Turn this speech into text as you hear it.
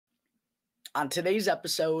On today's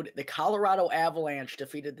episode, the Colorado Avalanche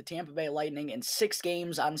defeated the Tampa Bay Lightning in 6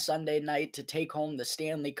 games on Sunday night to take home the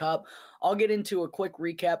Stanley Cup. I'll get into a quick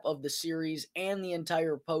recap of the series and the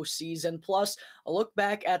entire postseason, plus a look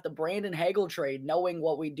back at the Brandon Hagel trade, knowing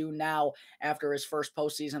what we do now after his first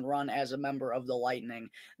postseason run as a member of the Lightning.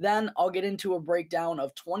 Then I'll get into a breakdown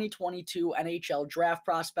of 2022 NHL Draft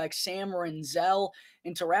prospect Sam Rinzel,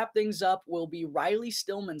 and to wrap things up will be Riley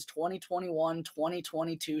Stillman's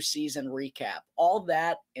 2021-2022 season recap. All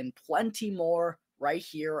that and plenty more right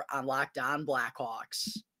here on Locked On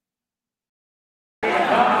Blackhawks.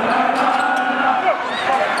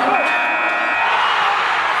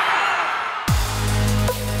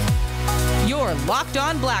 You're Locked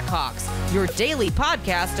On Blackhawks, your daily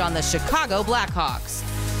podcast on the Chicago Blackhawks.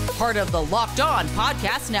 Part of the Locked On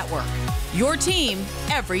Podcast Network, your team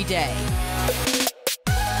every day.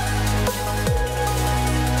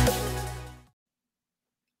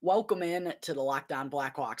 Welcome in to the Locked On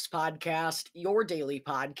Blackhawks podcast, your daily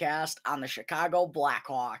podcast on the Chicago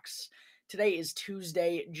Blackhawks. Today is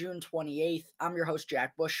Tuesday, June 28th. I'm your host,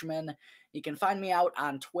 Jack Bushman. You can find me out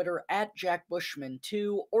on Twitter at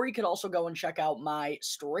JackBushman2, or you could also go and check out my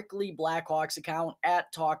Strictly Blackhawks account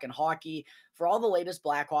at Talkin' Hockey for all the latest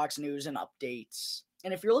Blackhawks news and updates.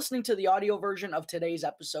 And if you're listening to the audio version of today's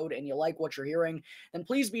episode and you like what you're hearing, then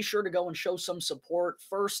please be sure to go and show some support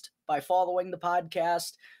first by following the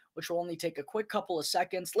podcast, which will only take a quick couple of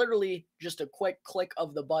seconds. Literally, just a quick click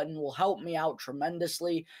of the button will help me out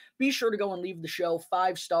tremendously. Be sure to go and leave the show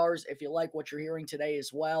 5 stars if you like what you're hearing today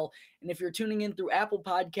as well. And if you're tuning in through Apple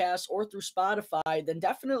Podcasts or through Spotify, then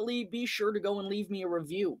definitely be sure to go and leave me a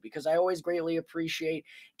review, because I always greatly appreciate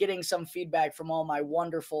getting some feedback from all my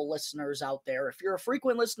wonderful listeners out there. If you're a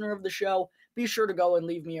frequent listener of the show, be sure to go and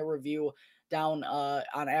leave me a review down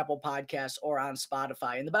on Apple Podcasts or on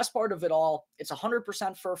Spotify. And the best part of it all, it's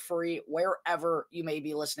 100% for free wherever you may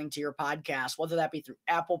be listening to your podcast, whether that be through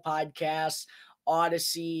Apple Podcasts,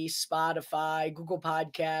 Odyssey, Spotify, Google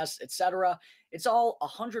Podcasts, etc. It's all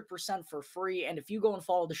 100% for free. And if you go and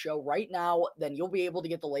follow the show right now, then you'll be able to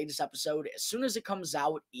get the latest episode as soon as it comes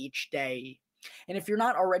out each day. And if you're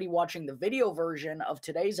not already watching the video version of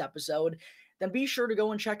today's episode, then be sure to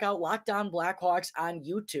go and check out Locked On Blackhawks on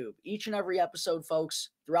YouTube. Each and every episode, folks,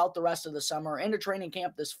 throughout the rest of the summer and a training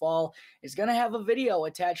camp this fall is going to have a video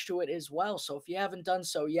attached to it as well. So if you haven't done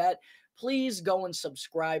so yet, please go and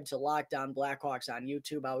subscribe to Locked On Blackhawks on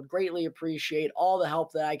YouTube. I would greatly appreciate all the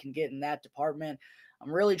help that I can get in that department.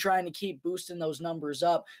 I'm really trying to keep boosting those numbers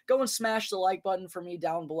up. Go and smash the like button for me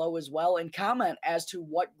down below as well, and comment as to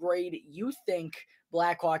what grade you think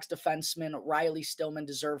Blackhawks defenseman Riley Stillman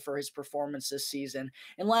deserved for his performance this season.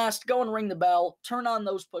 And last, go and ring the bell, turn on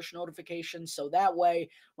those push notifications, so that way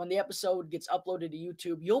when the episode gets uploaded to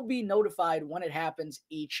YouTube, you'll be notified when it happens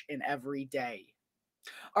each and every day.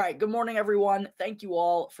 All right, good morning, everyone. Thank you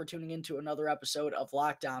all for tuning in to another episode of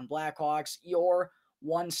Locked On Blackhawks, your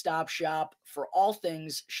one-stop shop for all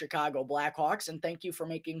things Chicago Blackhawks. And thank you for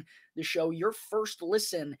making the show your first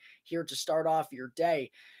listen here to start off your day.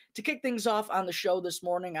 To kick things off on the show this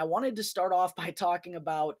morning, I wanted to start off by talking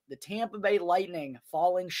about the Tampa Bay Lightning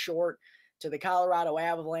falling short to the Colorado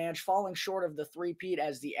Avalanche, falling short of the three-peat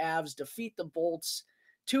as the Avs defeat the Bolts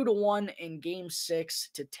 2-1 in Game 6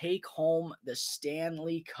 to take home the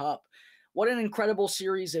Stanley Cup. What an incredible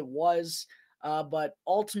series it was, but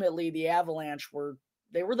ultimately the Avalanche were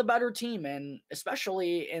the better team, and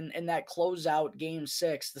especially in that closeout Game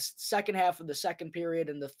 6, the second half of the second period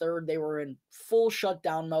and the third, they were in full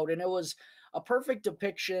shutdown mode, and it was a perfect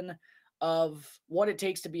depiction of what it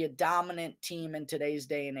takes to be a dominant team in today's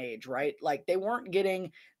day and age, right? Like, they weren't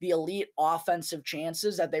getting the elite offensive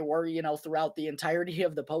chances that they were, throughout the entirety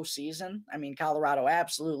of the postseason. I mean, Colorado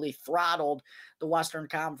absolutely throttled the Western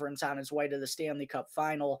Conference on its way to the Stanley Cup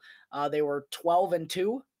final. They were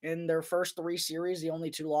 12-2 in their first 3 series, the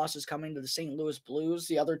only 2 losses coming to the St. Louis Blues.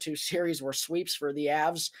 The other 2 series were sweeps for the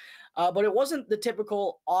Avs. But it wasn't the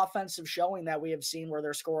typical offensive showing that we have seen where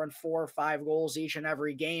they're scoring 4 or 5 goals each and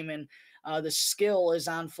every game and the skill is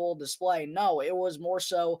on full display. No, it was more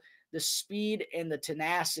so the speed and the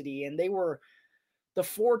tenacity, and the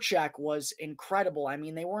forecheck was incredible. I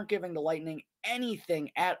mean, they weren't giving the Lightning anything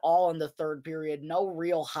at all in the third period. No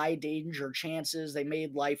real high danger chances. They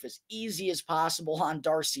made life as easy as possible on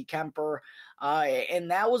Darcy Kuemper. And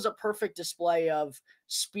that was a perfect display of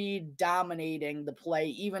speed dominating the play,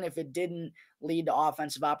 even if it didn't lead to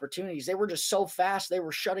offensive opportunities. They were just so fast. They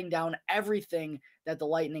were shutting down everything that the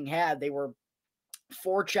Lightning had. They were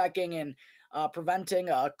forechecking and preventing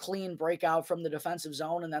a clean breakout from the defensive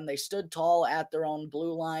zone. And then they stood tall at their own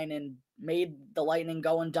blue line and made the Lightning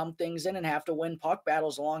go and dump things in and have to win puck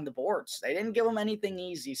battles along the boards. They didn't give them anything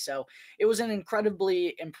easy. So it was an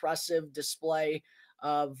incredibly impressive display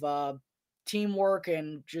of teamwork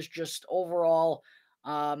and just overall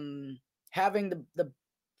having the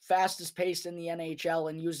fastest pace in the NHL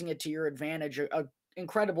and using it to your advantage. A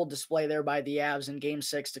incredible display there by the Avs in Game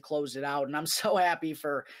 6 to close it out. And I'm so happy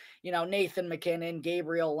for, Nathan MacKinnon,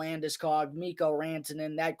 Gabriel Landeskog, Mikko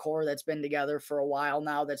Rantanen, that core that's been together for a while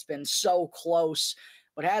now, that's been so close,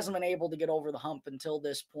 but hasn't been able to get over the hump until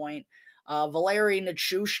this point. Valeri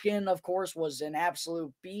Nichushkin, of course, was an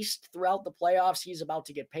absolute beast throughout the playoffs. He's about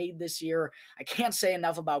to get paid this year. I can't say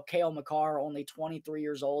enough about Cale Makar, only 23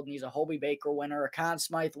 years old, and he's a Hobey Baker winner, a Conn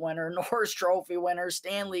Smythe winner, Norris Trophy winner,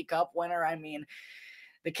 Stanley Cup winner. I mean,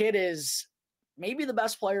 the kid is maybe the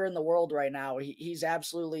best player in the world right now. He's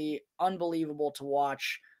absolutely unbelievable to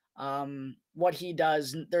watch. What he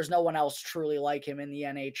does, there's no one else truly like him in the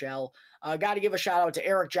NHL. Got to give a shout out to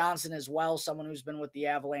Eric Johnson as well, someone who's been with the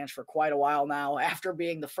Avalanche for quite a while now, after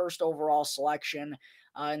being the first overall selection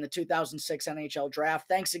in the 2006 NHL Draft.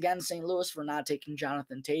 Thanks again, St. Louis, for not taking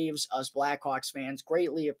Jonathan Toews. Us Blackhawks fans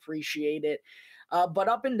greatly appreciate it. But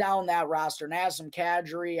up and down that roster, Nazem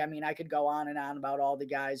Kadri, I mean, I could go on and on about all the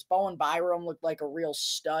guys. Bowen Byram looked like a real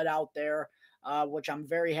stud out there, which I'm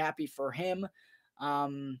very happy for him.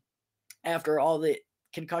 After all the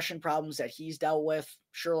concussion problems that he's dealt with,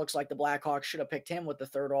 sure looks like the Blackhawks should have picked him with the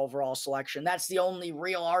third overall selection. That's the only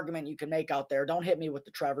real argument you can make out there. Don't hit me with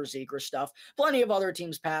the Trevor Zegras stuff. Plenty of other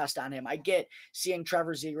teams passed on him. I get seeing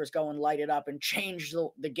Trevor Zegras go and light it up and change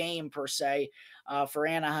the game per se for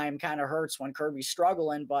Anaheim kind of hurts when Kirby's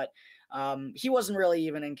struggling, but he wasn't really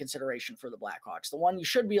even in consideration for the Blackhawks. The one you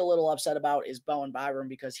should be a little upset about is Bowen Byram,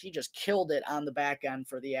 because he just killed it on the back end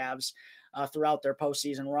for the Avs throughout their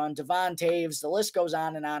postseason run. Devon Toews, the list goes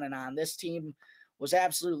on and on and on. This team was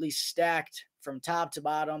absolutely stacked from top to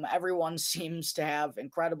bottom. Everyone seems to have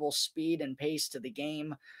incredible speed and pace to the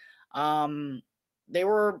game. They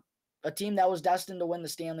were a team that was destined to win the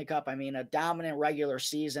Stanley Cup. I mean, a dominant regular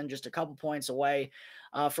season, just a couple points away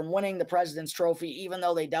from winning the President's Trophy, even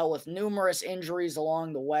though they dealt with numerous injuries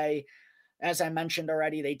along the way. As I mentioned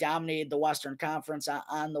already, they dominated the Western Conference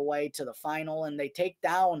on the way to the final, and they take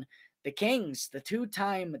down the Kings, the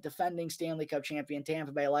two-time defending Stanley Cup champion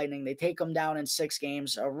Tampa Bay Lightning. They take them down in 6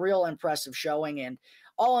 games, a real impressive showing. And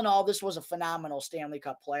all in all, this was a phenomenal Stanley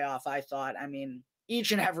Cup playoff, I thought. I mean,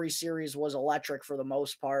 each and every series was electric for the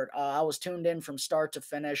most part. I was tuned in from start to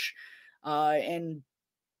finish, and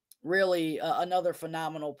really another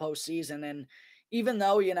phenomenal postseason. And even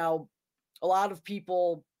though, a lot of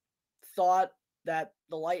people thought that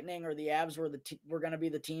the Lightning or the Avs were going to be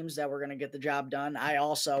the teams that were going to get the job done, I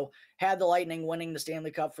also had the Lightning winning the Stanley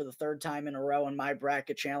Cup for the 3rd time in a row in my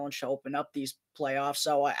bracket challenge to open up these playoffs.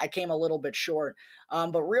 So I came a little bit short,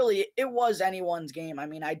 but really it was anyone's game. I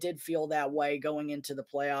mean, I did feel that way going into the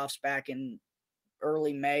playoffs back in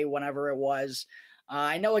early May, whenever it was.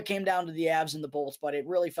 I know it came down to the Avs and the Bolts, but it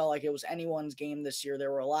really felt like it was anyone's game this year.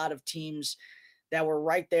 There were a lot of teams that were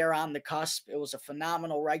right there on the cusp. It was a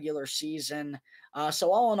phenomenal regular season.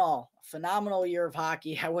 So all in all, phenomenal year of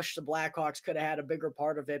hockey. I wish the Blackhawks could have had a bigger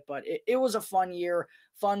part of it, but it was a fun year,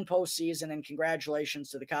 fun postseason, and congratulations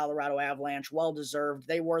to the Colorado Avalanche. Well-deserved.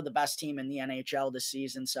 They were the best team in the NHL this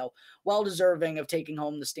season, so well-deserving of taking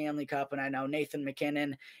home the Stanley Cup, and I know Nathan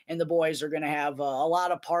MacKinnon and the boys are going to have a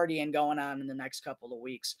lot of partying going on in the next couple of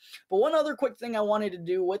weeks. But one other quick thing I wanted to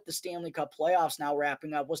do with the Stanley Cup playoffs now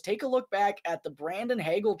wrapping up was take a look back at the Brandon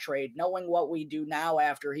Hagel trade, knowing what we do now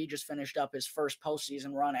after he just finished up his first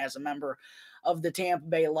postseason run as a member of the Tampa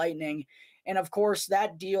Bay Lightning. And of course,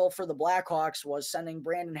 that deal for the Blackhawks was sending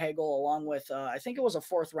Brandon Hagel along with, I think it was a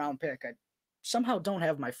 4th round pick. I somehow don't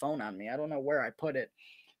have my phone on me. I don't know where I put it.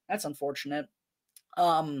 That's unfortunate.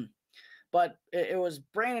 But it was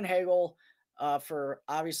Brandon Hagel for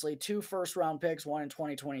obviously 2 first round picks, one in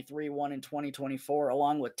 2023, one in 2024,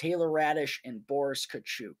 along with Taylor Radish and Boris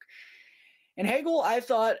Kachuk. And Hagel, I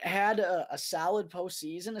thought, had a solid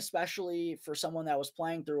postseason, especially for someone that was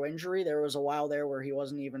playing through injury. There was a while there where he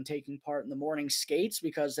wasn't even taking part in the morning skates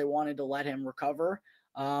because they wanted to let him recover.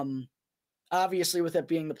 Obviously, with it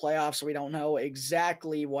being the playoffs, we don't know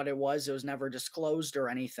exactly what it was. It was never disclosed or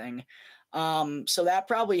anything. So that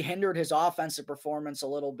probably hindered his offensive performance a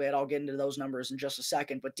little bit. I'll get into those numbers in just a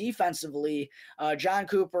second. But defensively, John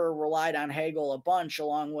Cooper relied on Hagel a bunch,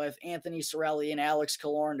 along with Anthony Cirelli and Alex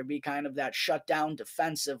Killorn, to be kind of that shutdown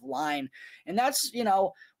defensive line. And that's,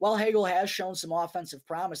 while Hagel has shown some offensive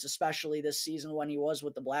promise, especially this season when he was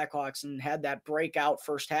with the Blackhawks and had that breakout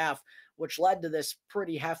first half, which led to this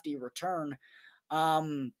pretty hefty return.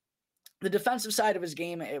 The defensive side of his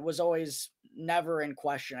game, it was always never in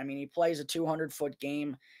question. I mean, he plays a 200-foot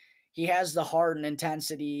game. He has the heart and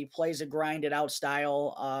intensity, plays a grinded out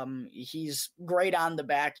style. He's great on the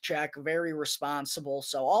back check, very responsible.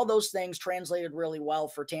 So all those things translated really well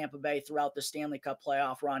for Tampa Bay throughout the Stanley Cup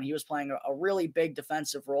playoff run. He was playing a really big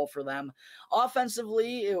defensive role for them.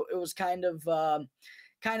 Offensively, it was kind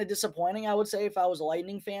of disappointing, I would say, if I was a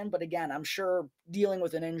Lightning fan. But again, I'm sure dealing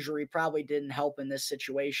with an injury probably didn't help in this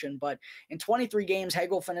situation. But in 23 games,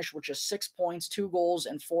 Hagel finished with just 6 points, 2 goals,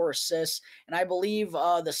 and 4 assists. And I believe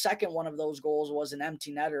the second one of those goals was an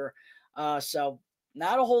empty netter. So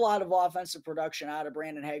not a whole lot of offensive production out of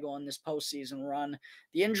Brandon Hagel in this postseason run.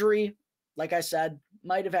 The injury, like I said,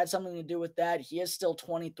 might have had something to do with that. He is still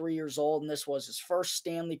 23 years old, and this was his first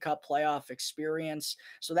Stanley Cup playoff experience.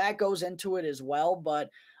 So that goes into it as well. But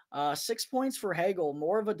 6 points for Hagel,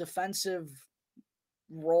 more of a defensive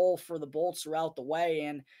role for the Bolts throughout the way.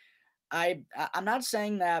 And I'm not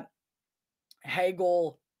saying that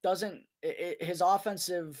Hagel doesn't, his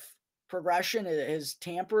offensive progression is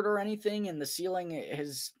tampered or anything, and the ceiling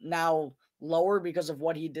is now lower because of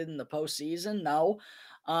what he did in the postseason. No.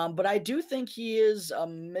 But I do think he is a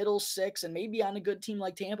middle six, and maybe on a good team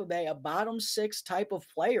like Tampa Bay, a bottom six type of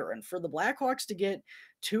player. And for the Blackhawks to get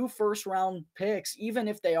 2 first-round picks, even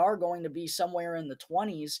if they are going to be somewhere in the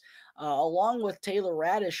 20s, along with Taylor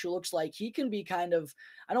Radish, who looks like he can be kind of,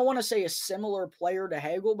 I don't want to say a similar player to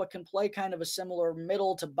Hagel, but can play kind of a similar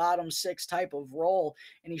middle to bottom six type of role.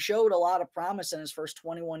 And he showed a lot of promise in his first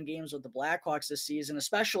 21 games with the Blackhawks this season,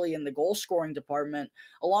 especially in the goal-scoring department,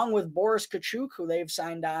 along with Boris Tkachuk, who they've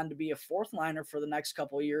signed on to be a fourth liner for the next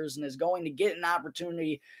couple of years and is going to get an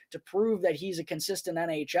opportunity to prove that he's a consistent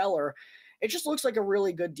NHLer. It just looks like a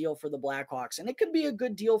really good deal for the Blackhawks. And it could be a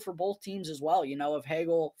good deal for both teams as well. If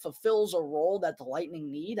Hagel fulfills a role that the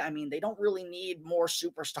Lightning need, I mean, they don't really need more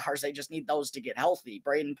superstars. They just need those to get healthy.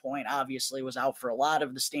 Braden Point obviously was out for a lot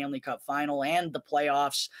of the Stanley Cup final and the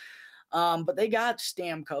playoffs. But they got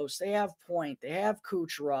Stamkos, they have Point, they have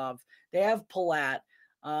Kucherov, they have Palat.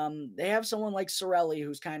 They have someone like Cirelli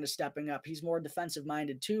who's kind of stepping up. He's more defensive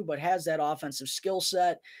minded too, but has that offensive skill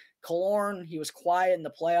set. Killorn, he was quiet in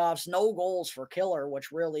the playoffs. No goals for Killer,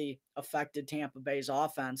 which really affected Tampa Bay's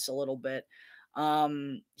offense a little bit.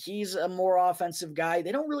 He's a more offensive guy.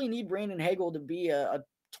 They don't really need Brandon Hagel to be a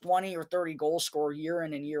 20 or 30 goal scorer year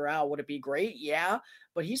in and year out. Would it be great? Yeah,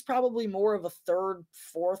 but he's probably more of a third,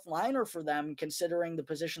 fourth liner for them, considering the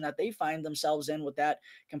position that they find themselves in, with that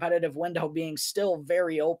competitive window being still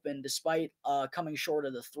very open despite coming short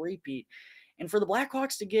of the three-peat. And for the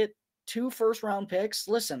Blackhawks to get 2 first-round picks,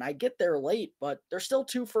 listen, I get they're late, but they're still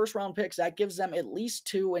 2 first-round picks. That gives them at least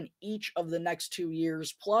 2 in each of the next 2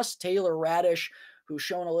 years, plus Taylor Radish, who's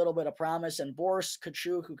shown a little bit of promise, and Boris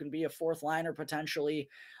Tkachuk, who can be a fourth liner potentially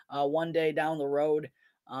one day down the road.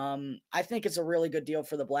 I think it's a really good deal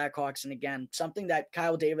for the Blackhawks. And again, something that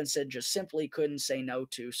Kyle Davidson just simply couldn't say no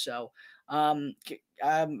to. So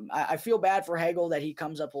I feel bad for Hagel that he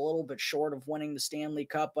comes up a little bit short of winning the Stanley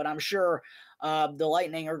Cup, but I'm sure the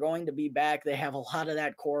Lightning are going to be back. They have a lot of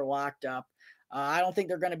that core locked up. I don't think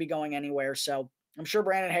they're going to be going anywhere. So I'm sure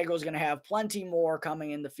Brandon Hagel is going to have plenty more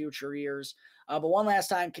coming in the future years. But one last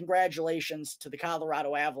time, congratulations to the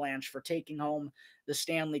Colorado Avalanche for taking home the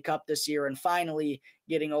Stanley Cup this year and finally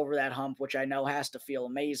getting over that hump, which I know has to feel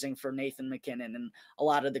amazing for Nathan MacKinnon and a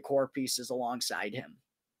lot of the core pieces alongside him.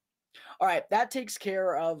 All right, that takes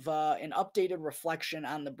care of an updated reflection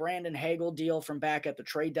on the Brandon Hagel deal from back at the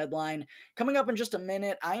trade deadline. Coming up in just a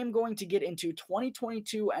minute, I am going to get into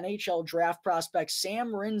 2022 NHL Draft prospect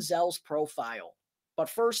Sam Rinzel's profile. But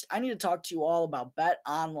first, I need to talk to you all about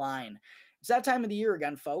BetOnline. It's that time of the year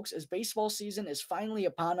again, folks, as baseball season is finally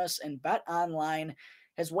upon us, and BetOnline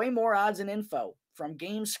has way more odds and info, from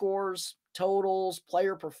game scores, totals,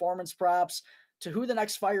 player performance props, to who the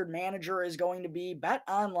next fired manager is going to be.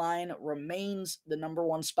 BetOnline remains the number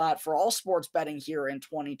one spot for all sports betting here in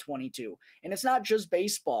 2022. And it's not just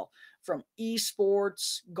baseball. From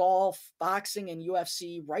esports, golf, boxing, and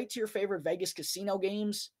UFC, right to your favorite Vegas casino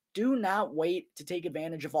games, do not wait to take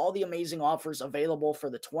advantage of all the amazing offers available for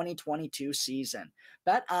the 2022 season.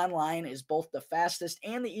 BetOnline is both the fastest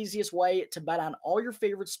and the easiest way to bet on all your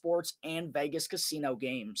favorite sports and Vegas casino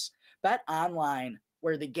games. BetOnline,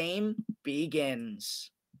 where the game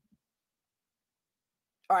begins.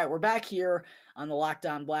 All right, we're back here on the Locked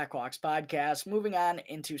On Blackhawks podcast. Moving on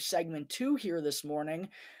into segment 2 here this morning.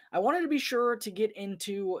 I wanted to be sure to get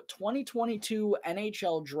into 2022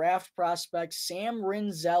 NHL Draft prospect Sam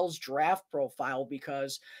Rinzel's draft profile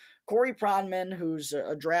because Corey Pronman, who's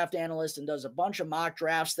a draft analyst and does a bunch of mock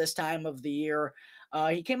drafts this time of the year,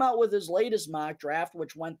 he came out with his latest mock draft,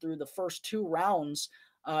 which went through the first 2 rounds.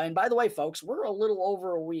 And by the way, folks, we're a little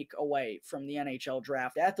over a week away from the NHL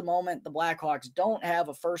draft. At the moment, the Blackhawks don't have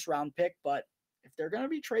a first-round pick, but if they're going to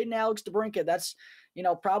be trading Alex DeBrincat, that's,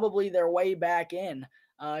 probably their way back in.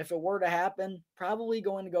 If it were to happen, probably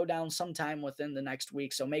going to go down sometime within the next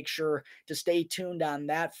week. So make sure to stay tuned on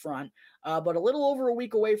that front. But a little over a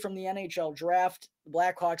week away from the NHL draft, the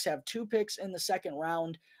Blackhawks have 2 picks in the second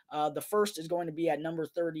round. The first is going to be at number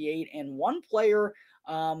 38, and one player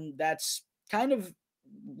that's kind of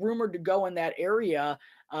rumored to go in that area,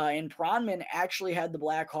 and Pronman actually had the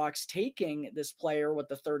Blackhawks taking this player with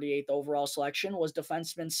the 38th overall selection, was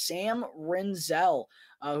defenseman Sam Rinzel,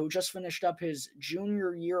 who just finished up his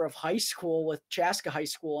junior year of high school with Chaska High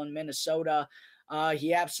School in Minnesota.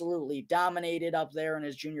 He absolutely dominated up there in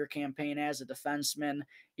his junior campaign as a defenseman.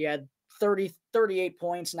 He had 38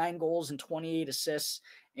 points, 9 goals, and 28 assists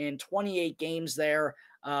in 28 games there,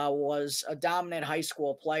 was a dominant high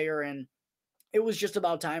school player, and it was just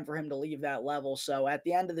about time for him to leave that level. So at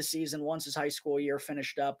the end of the season, once his high school year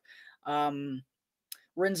finished up,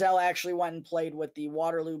 Rinzel actually went and played with the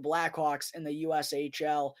Waterloo Blackhawks in the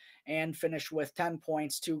USHL and finished with 10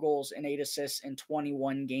 points, 2 goals, and 8 assists in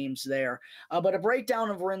 21 games there. But a breakdown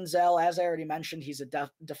of Rinzel, as I already mentioned, he's a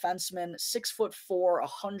defenseman, 6'4",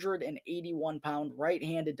 181-pound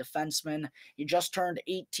right-handed defenseman. He just turned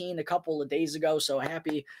 18 a couple of days ago, so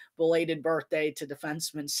happy belated birthday to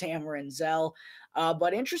defenseman Sam Rinzel.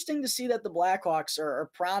 But interesting to see that the Blackhawks,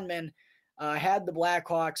 or Pronman, had the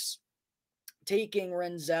Blackhawks taking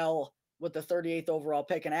Rinzel with the 38th overall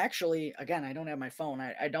pick. And actually, again, I don't have my phone.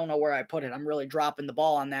 I don't know where I put it. I'm really dropping the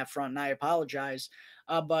ball on that front, and I apologize.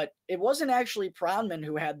 But it wasn't actually Pronman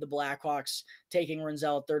who had the Blackhawks taking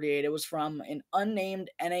Rinzel at 38. It was from an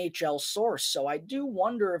unnamed NHL source. So I do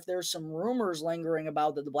wonder if there's some rumors lingering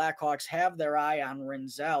about that the Blackhawks have their eye on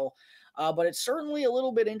Rinzel. But it's certainly a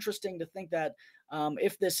little bit interesting to think that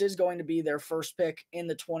if this is going to be their first pick in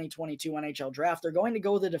the 2022 NHL draft, they're going to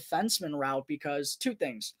go the defenseman route because 2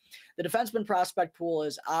 things. The defenseman prospect pool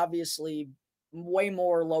is obviously way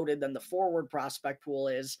more loaded than the forward prospect pool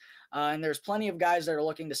is. And there's plenty of guys that are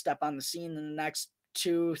looking to step on the scene in the next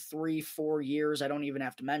 2, 3, 4 years. I don't even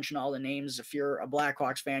have to mention all the names. If you're a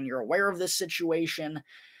Blackhawks fan, you're aware of this situation.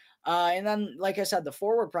 And then, like I said, the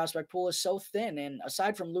forward prospect pool is so thin. And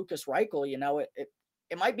aside from Lucas Reichel,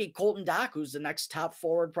 it might be Colton Dach, who's the next top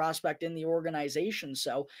forward prospect in the organization.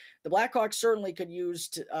 So the Blackhawks certainly could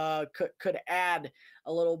could add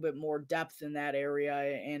a little bit more depth in that area.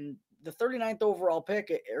 And the 39th overall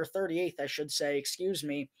pick, or 38th, I should say, excuse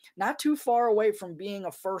me, not too far away from being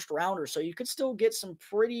a first rounder. So you could still get some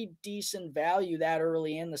pretty decent value that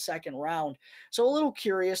early in the second round. So a little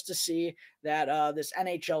curious to see that this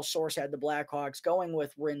NHL source had the Blackhawks going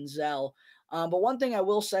with Rinzel. But one thing I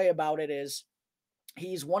will say about it is,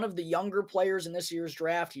 he's one of the younger players in this year's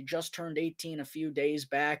draft. He just turned 18 a few days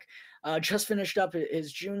back, just finished up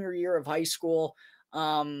his junior year of high school.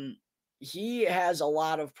 He has a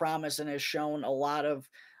lot of promise and has shown a lot of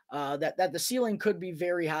that the ceiling could be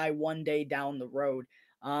very high one day down the road.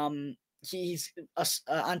 He's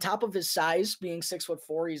on top of his size, being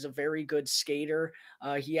 6'4", he's a very good skater.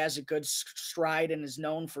 He has a good stride and is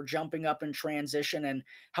known for jumping up in transition and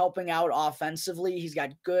helping out offensively. He's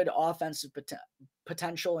got good offensive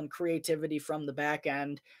potential and creativity from the back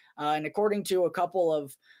end. And according to a couple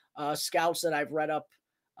of scouts that I've read up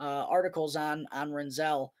articles on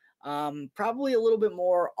Rinzel, probably a little bit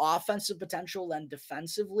more offensive potential than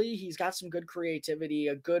defensively. He's got some good creativity,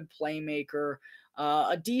 a good playmaker,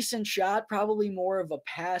 a decent shot, probably more of a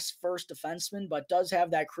pass-first defenseman, but does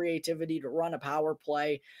have that creativity to run a power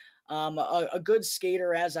play. A good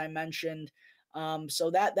skater, as I mentioned.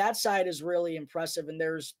 So that side is really impressive, and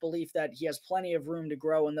there's belief that he has plenty of room to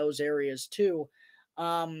grow in those areas too.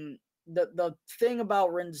 The thing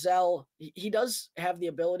about Rinzel, he does have the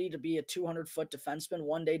ability to be a 200-foot defenseman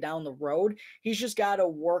one day down the road. He's just got to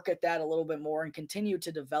work at that a little bit more and continue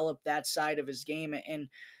to develop that side of his game. And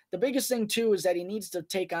the biggest thing, too, is that he needs to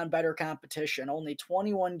take on better competition. Only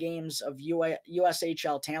 21 games of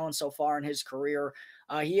USHL talent so far in his career.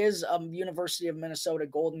 He is a University of Minnesota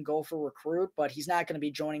Golden Gopher recruit, but he's not going to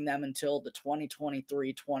be joining them until the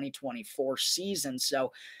 2023-2024 season.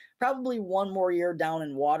 So probably one more year down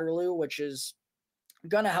in Waterloo, which is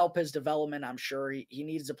going to help his development, I'm sure. He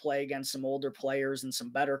needs to play against some older players and some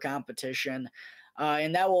better competition.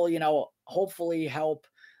 And that will, hopefully help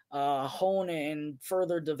hone and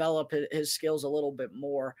further develop his skills a little bit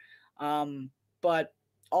more. But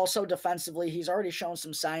also defensively, he's already shown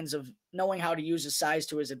some signs of knowing how to use his size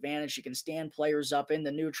to his advantage. He can stand players up in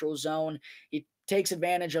the neutral zone. He takes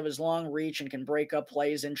advantage of his long reach and can break up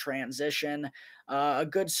plays in transition. A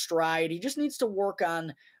good stride. He just needs to work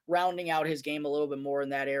on rounding out his game a little bit more in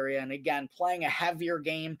that area. And again, playing a heavier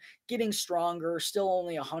game, getting stronger, still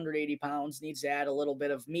only 180 pounds, needs to add a little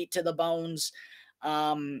bit of meat to the bones,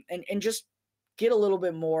 and just get a little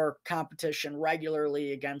bit more competition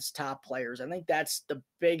regularly against top players. I think that's the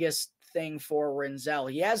biggest thing for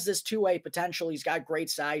Rinzel. He has this two-way potential. He's got great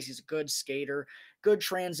size. He's a good skater, good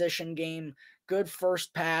transition game, good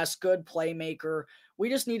first pass, good playmaker. We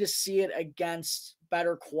just need to see it against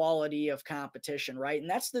better quality of competition, right? And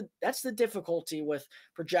that's the difficulty with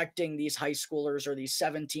projecting these high schoolers or these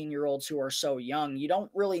 17-year-olds who are so young. You don't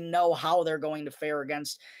really know how they're going to fare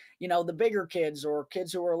against, the bigger kids or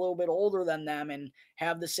kids who are a little bit older than them and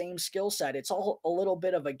have the same skill set. It's all a little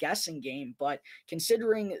bit of a guessing game, but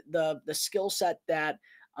considering the skill set that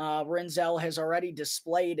Rinzel has already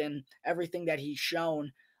displayed and everything that he's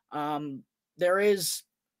shown, there is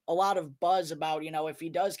a lot of buzz about, if he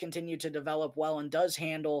does continue to develop well and does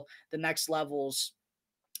handle the next levels,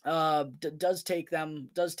 does take them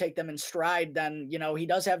in stride, then, he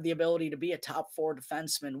does have the ability to be a top 4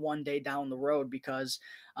 defenseman one day down the road, because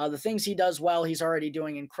the things he does well, he's already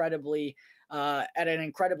doing incredibly at an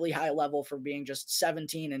incredibly high level for being just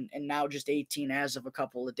 17 and now just 18 as of a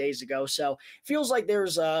couple of days ago. So feels like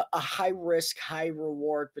there's a high risk, high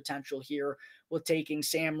reward potential here with taking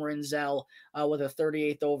Sam Rinzel with a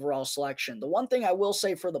 38th overall selection. The one thing I will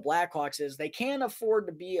say for the Blackhawks is they can afford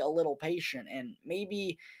to be a little patient, and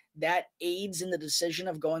maybe that aids in the decision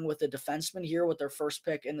of going with a defenseman here with their first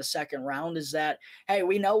pick in the second round, is that, hey,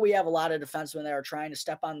 we know we have a lot of defensemen that are trying to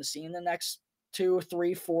step on the scene the next 2,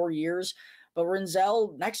 3, 4 years. But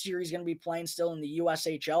Rinzel, next year, he's going to be playing still in the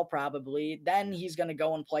USHL probably. Then he's going to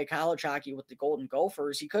go and play college hockey with the Golden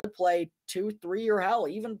Gophers. He could play 2, 3, or hell,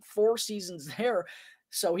 even 4 seasons there.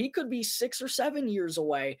 So he could be 6 or 7 years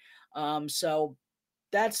away. So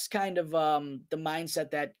that's kind of the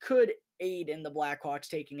mindset that could aid in the Blackhawks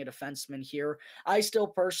taking a defenseman here. I still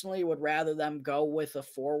personally would rather them go with a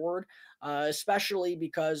forward, especially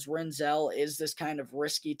because Rinzel is this kind of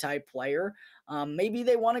risky type player. Maybe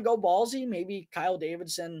they want to go ballsy. Maybe Kyle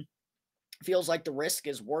Davidson feels like the risk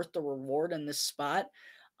is worth the reward in this spot.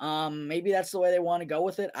 Maybe that's the way they want to go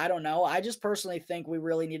with it. I don't know. I just personally think we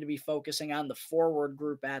really need to be focusing on the forward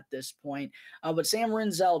group at this point. But Sam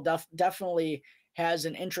Rinzel definitely has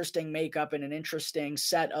an interesting makeup and an interesting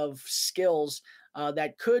set of skills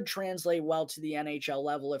that could translate well to the NHL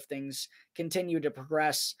level if things continue to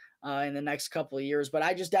progress in the next couple of years. But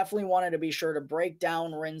I just definitely wanted to be sure to break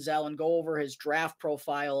down Rinzel and go over his draft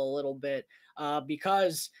profile a little bit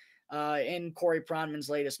because in Corey Pronman's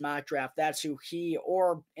latest mock draft, that's who he,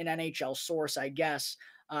 or an NHL source, I guess,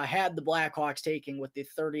 had the Blackhawks taking with the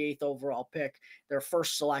 38th overall pick, their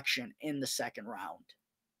first selection in the second round.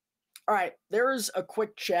 All right, there's a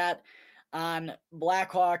quick chat on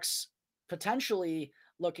Blackhawks potentially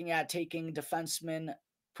looking at taking defenseman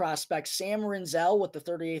prospect Sam Rinzel with the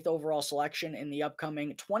 38th overall selection in the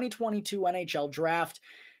upcoming 2022 NHL Draft.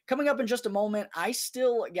 Coming up in just a moment, I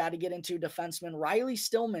still got to get into defenseman Riley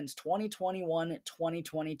Stillman's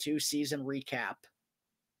 2021-2022 season recap.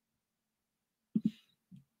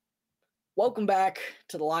 Welcome back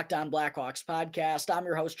to the Locked On Blackhawks podcast. I'm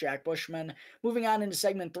your host, Jack Bushman. Moving on into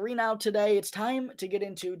segment 3 now today, it's time to get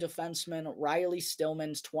into defenseman Riley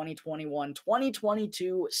Stillman's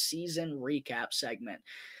 2021-2022 season recap segment.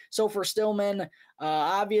 So for Stillman,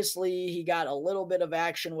 obviously he got a little bit of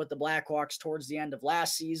action with the Blackhawks towards the end of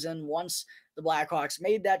last season. Once the Blackhawks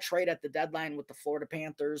made that trade at the deadline with the Florida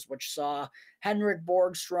Panthers, which saw Henrik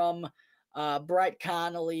Borgstrom, Brett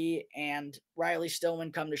Connolly, and Riley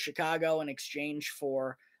Stillman come to Chicago in exchange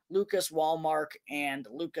for Lucas Wallmark and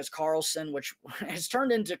Lucas Carlson, which has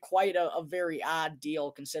turned into quite a very odd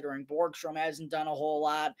deal considering Borgstrom hasn't done a whole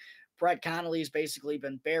lot. Brett Connolly's basically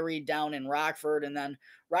been buried down in Rockford, and then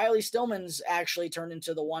Riley Stillman's actually turned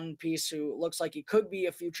into the one piece who looks like he could be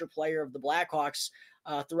a future player of the Blackhawks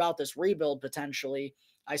throughout this rebuild potentially.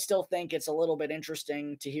 I still think it's a little bit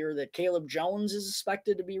interesting to hear that Caleb Jones is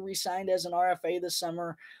expected to be re-signed as an RFA this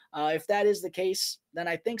summer. If that is the case, then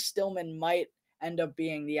I think Stillman might end up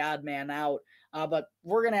being the odd man out. But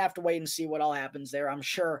we're going to have to wait and see what all happens there. I'm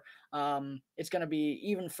sure it's going to be,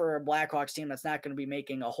 even for a Blackhawks team that's not going to be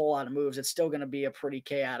making a whole lot of moves, it's still going to be a pretty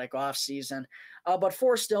chaotic offseason. But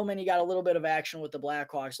for Stillman, he got a little bit of action with the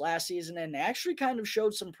Blackhawks last season and actually kind of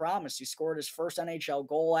showed some promise. He scored his first NHL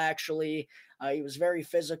goal, actually. He was very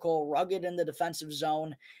physical, rugged in the defensive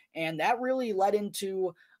zone, and that really led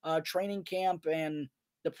into training camp and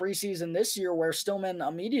the preseason this year, where Stillman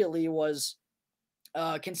immediately was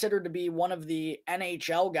considered to be one of the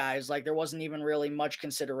NHL guys. Like, there wasn't even really much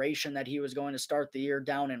consideration that he was going to start the year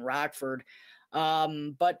down in Rockford.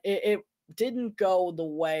 But it didn't go the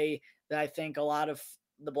way that I think a lot of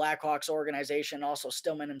the Blackhawks organization, also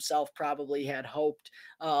Stillman himself, probably had hoped.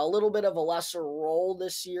 A little bit of a lesser role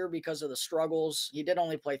this year because of the struggles. He did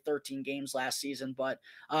only play 13 games last season, but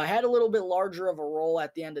had a little bit larger of a role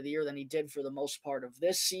at the end of the year than he did for the most part of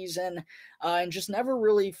this season, and just never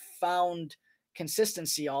really found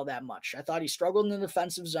consistency all that much. I thought he struggled in the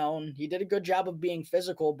defensive zone. He did a good job of being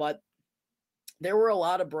physical, but there were a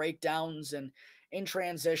lot of breakdowns and in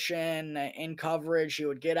transition, in coverage, he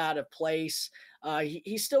would get out of place.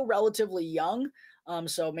 He's still relatively young,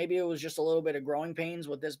 so maybe it was just a little bit of growing pains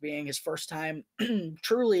with this being his first time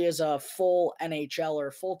truly as a full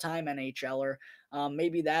NHLer, full-time NHLer.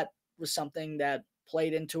 Maybe that was something that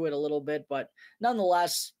played into it a little bit, but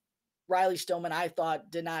nonetheless, Riley Stillman, I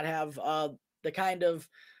thought, did not have the kind of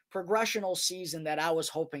progressional season that I was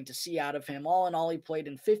hoping to see out of him. All in all, he played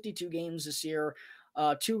in 52 games this year,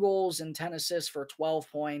 2 goals and 10 assists for 12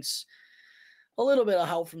 points. A little bit of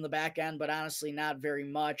help from the back end, but honestly, not very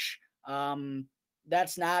much.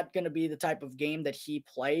 That's not going to be the type of game that he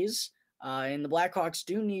plays. And the Blackhawks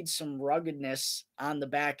do need some ruggedness on the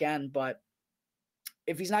back end, but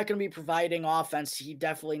if he's not going to be providing offense, he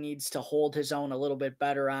definitely needs to hold his own a little bit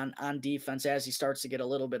better on defense as he starts to get a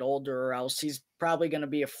little bit older, or else he's probably going to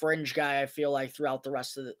be a fringe guy, I feel like, throughout the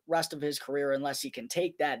rest of his career, unless he can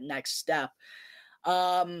take that next step.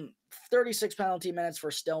 36 penalty minutes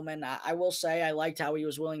for Stillman. I will say I liked how he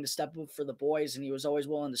was willing to step up for the boys, and he was always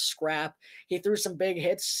willing to scrap. He threw some big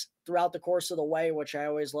hits throughout the course of the way, which I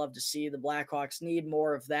always love to see. The Blackhawks need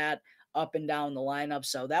more of that up and down the lineup.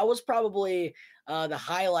 So that was probably the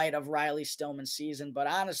highlight of Riley Stillman's season. But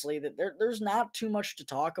honestly, there's not too much to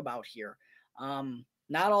talk about here.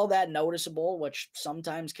 Not all that noticeable, which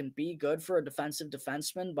sometimes can be good for a defensive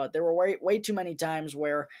defenseman, but there were way too many times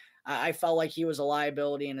where I felt like he was a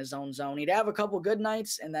liability in his own zone. He'd have a couple good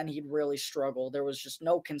nights, and then he'd really struggle. There was just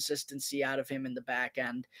no consistency out of him in the back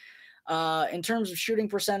end. In terms of shooting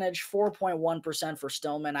percentage, 4.1% for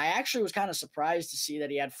Stillman. I actually was kind of surprised to see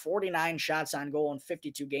that he had 49 shots on goal in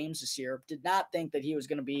 52 games this year. Did not think that he was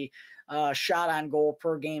going to be a shot on goal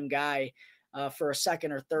per game guy for a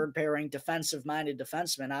second or third pairing defensive-minded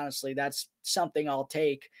defenseman. Honestly, that's something I'll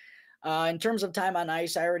take. In terms of time on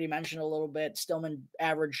ice, I already mentioned a little bit. Stillman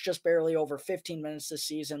averaged just barely over 15 minutes this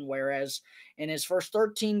season, whereas in his first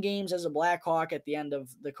 13 games as a Blackhawk at the end of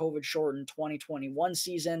the COVID-shortened 2021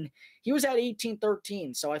 season, he was at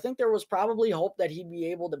 18-13. So I think there was probably hope that he'd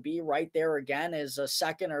be able to be right there again as a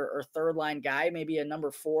second or third line guy, maybe a number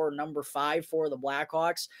 4 or number 5 for the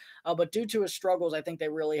Blackhawks. But due to his struggles, I think they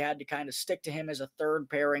really had to kind of stick to him as a third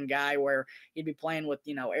pairing guy where he'd be playing with,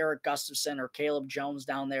 Eric Gustafson or Caleb Jones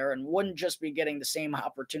down there and wouldn't just be getting the same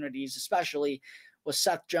opportunities, especially with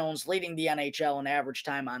Seth Jones leading the NHL in average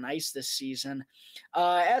time on ice this season.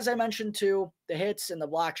 As I mentioned too, the hits and the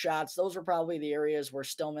block shots, those were probably the areas where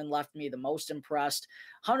Stillman left me the most impressed.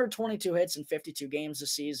 122 hits in 52 games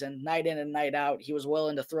this season, night in and night out. He was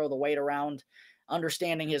willing to throw the weight around,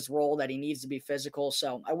 understanding his role that he needs to be physical.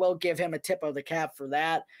 So I will give him a tip of the cap for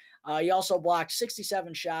that. He also blocked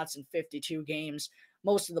 67 shots in 52 games.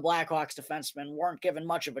 Most of the Blackhawks defensemen weren't given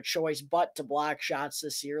much of a choice but to block shots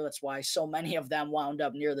this year. That's why so many of them wound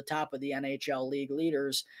up near the top of the NHL league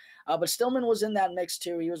leaders. But Stillman was in that mix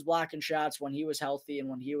too. He was blocking shots when he was healthy and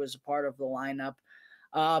when he was a part of the lineup.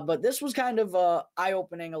 But this was kind of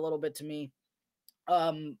eye-opening a little bit to me.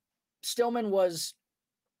 Stillman was,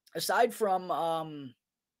 aside from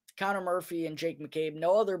Connor Murphy and Jake McCabe,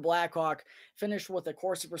 no other Blackhawk finished with a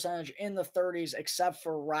Corsi percentage in the 30s except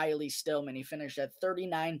for Riley Stillman. He finished at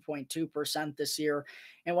 39.2% this year.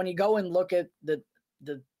 And when you go and look at the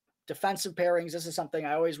defensive pairings, this is something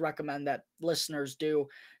I always recommend that listeners do.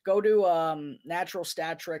 Go to Natural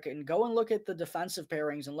Stat Trick and go and look at the defensive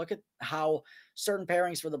pairings and look at how certain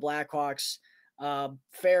pairings for the Blackhawks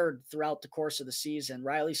fared throughout the course of the season.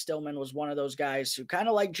 Riley Stillman was one of those guys who, kind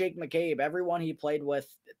of like Jake McCabe, everyone he played with,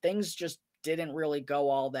 things just didn't really go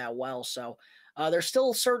all that well. So there's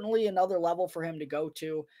still certainly another level for him to go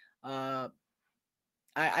to.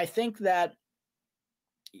 I think that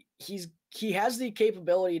he has the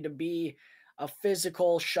capability to be a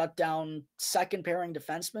physical shutdown second pairing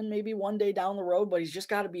defenseman maybe one day down the road, but he's just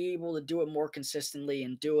got to be able to do it more consistently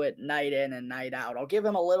and do it night in and night out. I'll give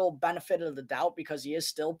him a little benefit of the doubt because he is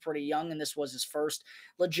still pretty young and this was his first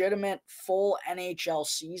legitimate full NHL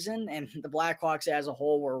season, and the Blackhawks as a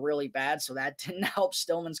whole were really bad, so that didn't help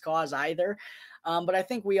Stillman's cause either. But I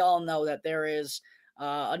think we all know that there is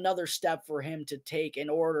another step for him to take in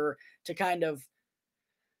order to kind of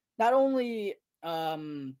not only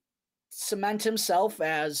cement himself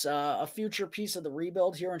as a future piece of the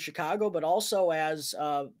rebuild here in Chicago, but also as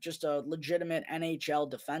just a legitimate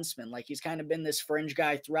NHL defenseman. Like, he's kind of been this fringe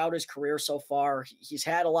guy throughout his career so far. He's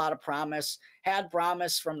had a lot of promise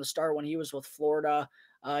from the start when he was with Florida.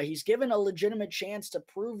 He's given a legitimate chance to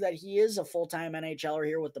prove that he is a full-time NHLer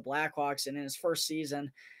here with the Blackhawks. And in his first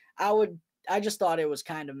season, I just thought it was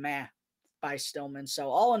kind of meh by Stillman. So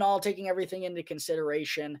all in all, taking everything into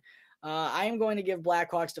consideration, I am going to give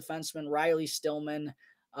Blackhawks defenseman Riley Stillman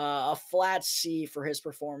a flat C for his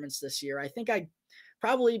performance this year. I think he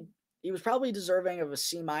was probably deserving of a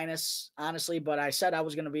C minus, honestly, but I said I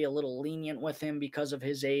was going to be a little lenient with him because of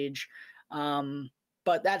his age.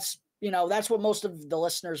 But that's what most of the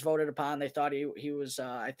listeners voted upon. They thought he was,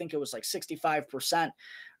 I think it was like 65% or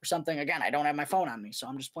something. Again, I don't have my phone on me, so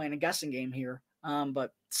I'm just playing a guessing game here. But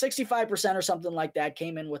 65% or something like that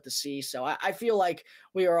came in with the C. So I feel like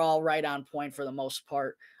we are all right on point for the most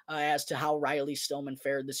part as to how Riley Stillman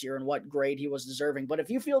fared this year and what grade he was deserving. But if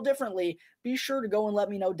you feel differently, be sure to go and let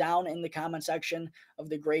me know down in the comment section of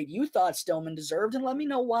the grade you thought Stillman deserved, and let me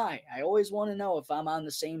know why. I always want to know if I'm on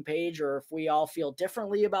the same page or if we all feel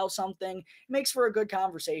differently about something. It makes for a good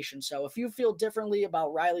conversation. So if you feel differently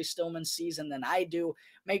about Riley Stillman's season than I do,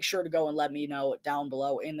 make sure to go and let me know down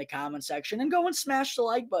below in the comment section, and go and smash the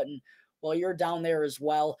like button while you're down there as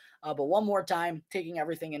well. But one more time, taking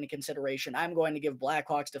everything into consideration, I'm going to give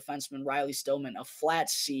Blackhawks defenseman Riley Stillman a flat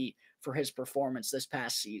C for his performance this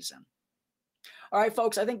past season. All right,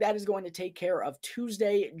 folks, I think that is going to take care of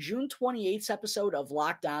Tuesday, June 28th episode of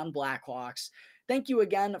Locked On Blackhawks. Thank you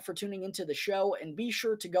again for tuning into the show, and be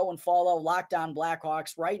sure to go and follow Locked On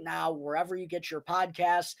Blackhawks right now, wherever you get your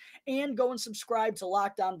podcasts, and go and subscribe to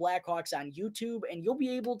Locked On Blackhawks on YouTube, and you'll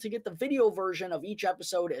be able to get the video version of each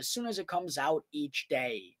episode as soon as it comes out each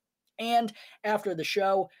day. And after the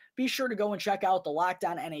show, be sure to go and check out the Locked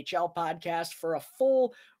On NHL podcast for a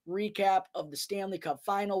full recap of the Stanley Cup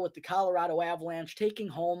final with the Colorado Avalanche taking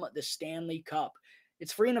home the Stanley Cup.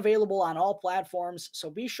 It's free and available on all platforms, so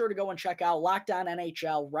be sure to go and check out Locked On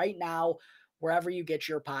NHL right now, wherever you get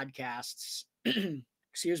your podcasts.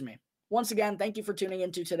 Excuse me. Once again, thank you for tuning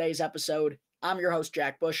into today's episode. I'm your host,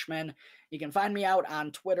 Jack Bushman. You can find me out on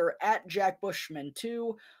Twitter at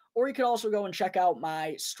JackBushman2, or you could also go and check out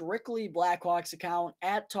my Strictly Blackhawks account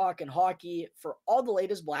at Talkin' Hockey for all the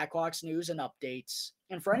latest Blackhawks news and updates.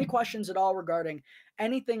 And for any questions at all regarding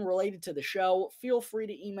anything related to the show, feel free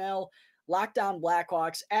to email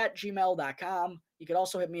lockdownblackhawks@gmail.com. You could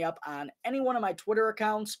also hit me up on any one of my Twitter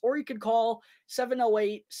accounts, or you could call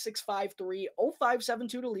 708-653-0572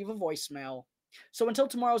 to leave a voicemail. So until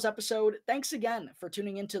tomorrow's episode, thanks again for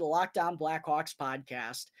tuning into the Locked On Blackhawks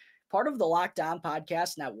podcast, part of the Locked On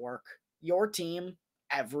Podcast Network, your team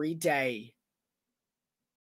every day.